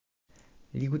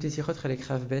L'Écoute Sichot Helek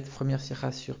Bet, première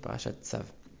sicha sur Parashat Tsav.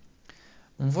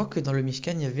 On voit que dans le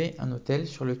Mishkan, il y avait un autel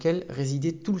sur lequel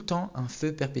résidait tout le temps un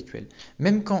feu perpétuel.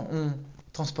 Même quand on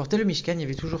transportait le Mishkan, il y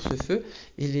avait toujours ce feu,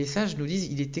 et les sages nous disent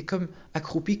qu'il était comme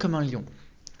accroupi comme un lion.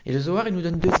 Et le Zohar, il nous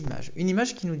donne deux images. Une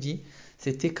image qui nous dit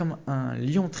c'était comme un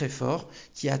lion très fort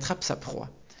qui attrape sa proie.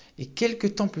 Et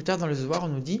quelques temps plus tard dans le Zohar, on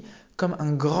nous dit comme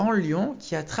un grand lion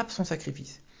qui attrape son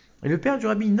sacrifice. Et le père du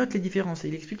rabbi note les différences et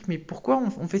il explique mais pourquoi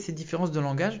on fait ces différences de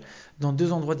langage dans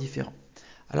deux endroits différents.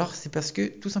 Alors c'est parce que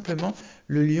tout simplement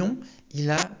le lion il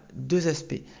a deux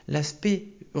aspects. L'aspect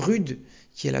rude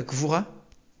qui est la gvura,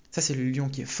 ça c'est le lion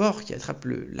qui est fort, qui attrape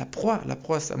la proie. La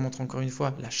proie ça montre encore une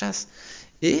fois la chasse.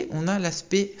 Et on a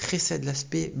l'aspect chesed,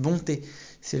 l'aspect bonté.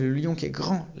 C'est le lion qui est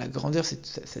grand. La grandeur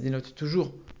ça dénote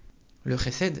toujours le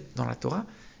chesed dans la Torah,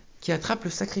 qui attrape le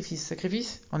sacrifice.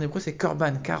 Sacrifice, en hébreu, c'est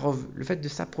korban, karov, le fait de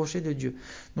s'approcher de Dieu.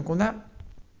 Donc on a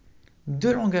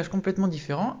deux langages complètement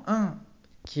différents, un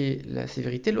qui est la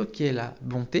sévérité, l'autre qui est la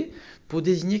bonté, pour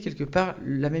désigner quelque part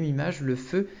la même image, le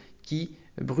feu qui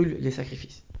brûle les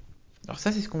sacrifices. Alors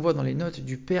ça, c'est ce qu'on voit dans les notes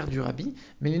du père du rabbi,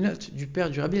 mais les notes du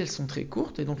père du rabbi, elles sont très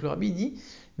courtes, et donc le rabbi dit,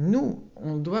 nous,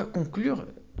 on doit conclure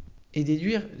et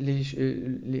déduire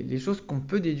les choses qu'on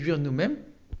peut déduire nous-mêmes,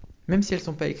 même si elles ne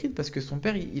sont pas écrites, parce que son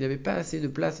père, il n'avait pas assez de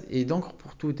place et d'encre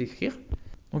pour tout écrire.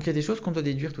 Donc il y a des choses qu'on doit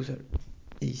déduire tout seul.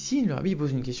 Et ici, le rabbi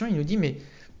pose une question, il nous dit, mais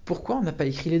pourquoi on n'a pas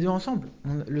écrit les deux ensemble ?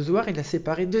 Le Zohar, il a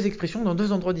séparé deux expressions dans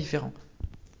deux endroits différents.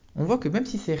 On voit que même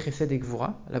si c'est Chesed et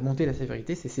Gvura, la bonté et la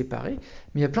sévérité, c'est séparé,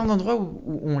 mais il y a plein d'endroits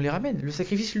où on les ramène. Le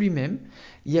sacrifice lui-même,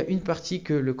 il y a une partie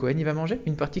que le Kohen il va manger,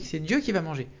 une partie que c'est Dieu qui va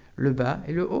manger. Le bas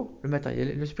et le haut, le matériel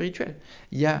et le spirituel.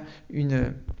 Il y a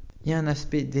un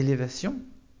aspect d'élévation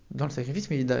dans le sacrifice,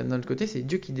 mais d'un autre côté, c'est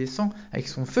Dieu qui descend avec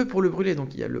son feu pour le brûler.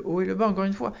 Donc il y a le haut et le bas, encore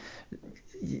une fois.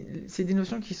 C'est des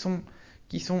notions qui sont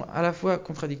à la fois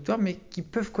contradictoires, mais qui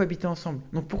peuvent cohabiter ensemble.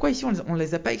 Donc pourquoi ici on ne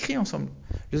les a pas écrits ensemble ?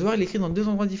 Le Zohar il est écrit dans deux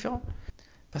endroits différents.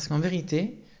 Parce qu'en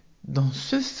vérité, dans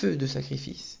ce feu de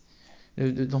sacrifice,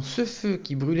 dans ce feu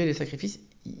qui brûlait les sacrifices,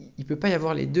 il ne peut pas y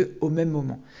avoir les deux au même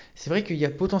moment. C'est vrai qu'il y a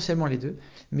potentiellement les deux,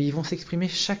 mais ils vont s'exprimer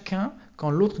chacun quand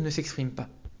l'autre ne s'exprime pas.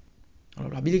 Alors,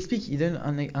 le rabbi explique, il donne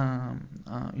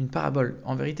une parabole.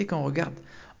 En vérité, quand on regarde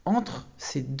entre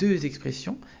ces deux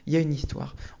expressions, il y a une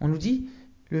histoire. On nous dit,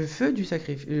 le feu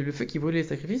qui brûlait les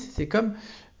sacrifices, c'est comme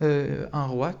un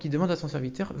roi qui demande à son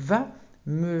serviteur, va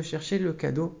me chercher le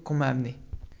cadeau qu'on m'a amené.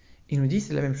 Il nous dit,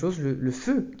 c'est la même chose, le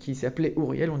feu qui s'appelait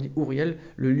Uriel, on dit Uriel,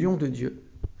 le lion de Dieu.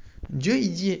 Dieu,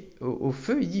 il dit au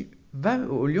feu, il dit,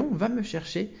 au lion, va me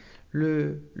chercher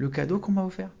le cadeau qu'on m'a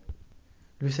offert.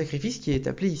 Le sacrifice qui est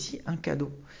appelé ici un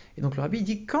cadeau. Et donc le rabbi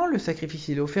dit, quand le sacrifice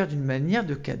il est offert d'une manière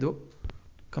de cadeau,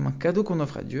 comme un cadeau qu'on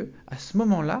offre à Dieu, à ce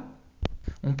moment-là,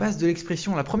 on passe de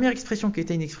l'expression, la première expression qui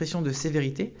était une expression de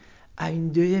sévérité, à une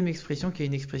deuxième expression qui est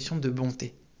une expression de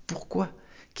bonté. Pourquoi ?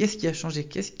 Qu'est-ce qui a changé ?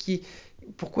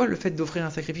 Pourquoi le fait d'offrir un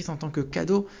sacrifice en tant que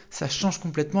cadeau, ça change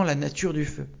complètement la nature du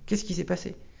feu ? Qu'est-ce qui s'est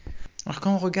passé ? Alors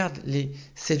quand on regarde les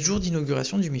 7 jours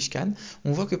d'inauguration du Mishkan,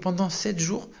 on voit que pendant 7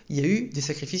 jours, il y a eu des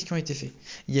sacrifices qui ont été faits.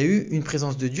 Il y a eu une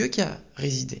présence de Dieu qui a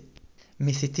résidé.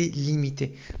 Mais c'était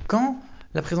limité. Quand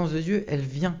la présence de Dieu, elle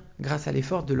vient grâce à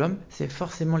l'effort de l'homme, c'est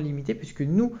forcément limité puisque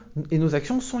nous et nos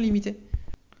actions sont limitées.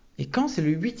 Et quand c'est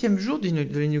le 8e jour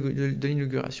de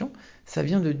l'inauguration, ça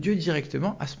vient de Dieu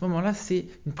directement. À ce moment-là, c'est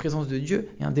une présence de Dieu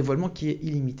et un dévoilement qui est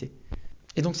illimité.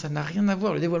 Et donc ça n'a rien à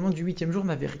voir. Le dévoilement du 8e jour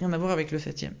n'avait rien à voir avec le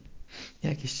 7e. Et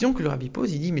la question que le rabbi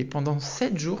pose, il dit, mais pendant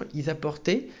 7 jours, ils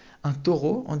apportaient un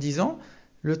taureau en disant,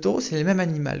 le taureau c'est le même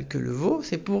animal que le veau,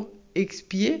 c'est pour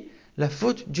expier la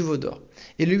faute du veau d'or.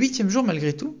 Et le 8e jour,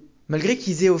 malgré tout, malgré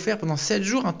qu'ils aient offert pendant 7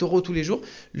 jours un taureau tous les jours,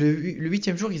 le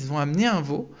 8e jour, ils vont amener un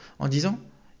veau en disant,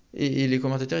 et les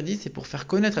commentateurs disent, c'est pour faire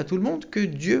connaître à tout le monde que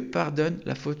Dieu pardonne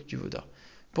la faute du veau d'or.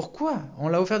 Pourquoi ? On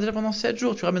l'a offert déjà pendant 7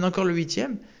 jours, tu ramènes encore le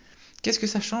 8e. Qu'est-ce que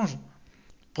ça change ?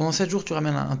 Pendant 7 jours, tu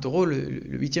ramènes un taureau, le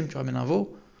 8e, tu ramènes un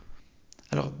veau.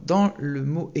 Alors, dans le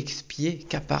mot expier,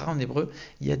 kapara en hébreu,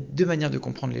 il y a deux manières de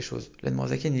comprendre les choses.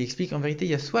 L'Admorazaken, il explique, en vérité,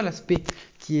 il y a soit l'aspect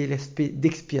qui est l'aspect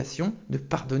d'expiation, de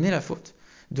pardonner la faute,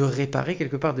 de réparer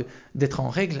quelque part, d'être en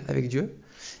règle avec Dieu.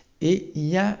 Et il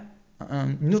y a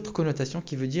une autre connotation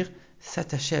qui veut dire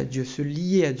s'attacher à Dieu, se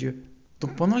lier à Dieu.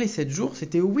 Donc pendant les 7 jours,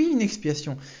 c'était oui une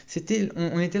expiation.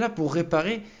 On était là pour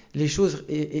réparer les choses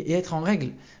et être en règle.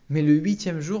 Mais le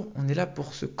 8e jour, on est là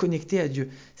pour se connecter à Dieu.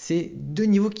 C'est deux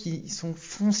niveaux qui sont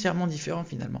foncièrement différents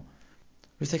finalement.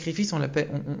 Le sacrifice,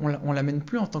 on l'amène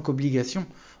plus en tant qu'obligation,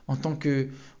 en tant que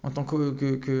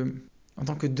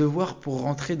devoir pour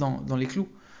rentrer dans les clous.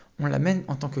 on l'amène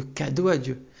en tant que cadeau à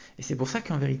Dieu. Et c'est pour ça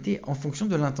qu'en vérité, en fonction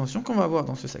de l'intention qu'on va avoir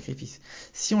dans ce sacrifice,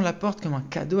 si on l'apporte comme un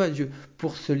cadeau à Dieu,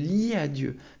 pour se lier à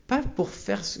Dieu, pas pour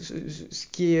faire ce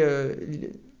qui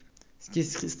est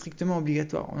strictement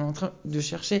obligatoire, on est en train de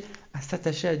chercher à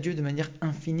s'attacher à Dieu de manière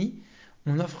infinie,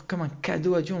 on offre comme un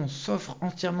cadeau à Dieu, on s'offre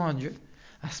entièrement à Dieu,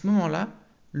 à ce moment-là,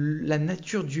 la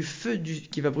nature du feu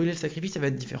qui va brûler le sacrifice, elle va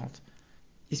être différente.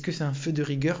 Est-ce que c'est un feu de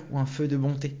rigueur ou un feu de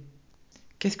bonté?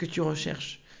 Qu'est-ce que tu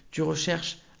recherches? Tu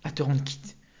recherches à te rendre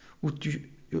quitte, ou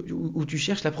tu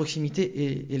cherches la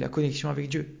proximité et la connexion avec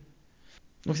Dieu.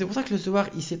 Donc c'est pour ça que le Zohar,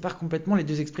 il sépare complètement les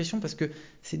deux expressions, parce que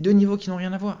c'est deux niveaux qui n'ont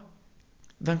rien à voir.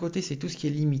 D'un côté, c'est tout ce qui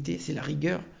est limité, c'est la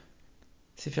rigueur,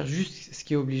 c'est faire juste ce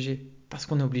qui est obligé, parce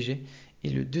qu'on est obligé. Et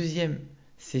le deuxième,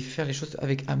 c'est faire les choses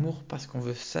avec amour, parce qu'on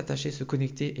veut s'attacher, se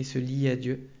connecter et se lier à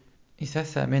Dieu. Et ça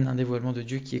amène un dévoilement de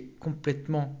Dieu qui est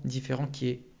complètement différent, qui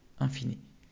est infini.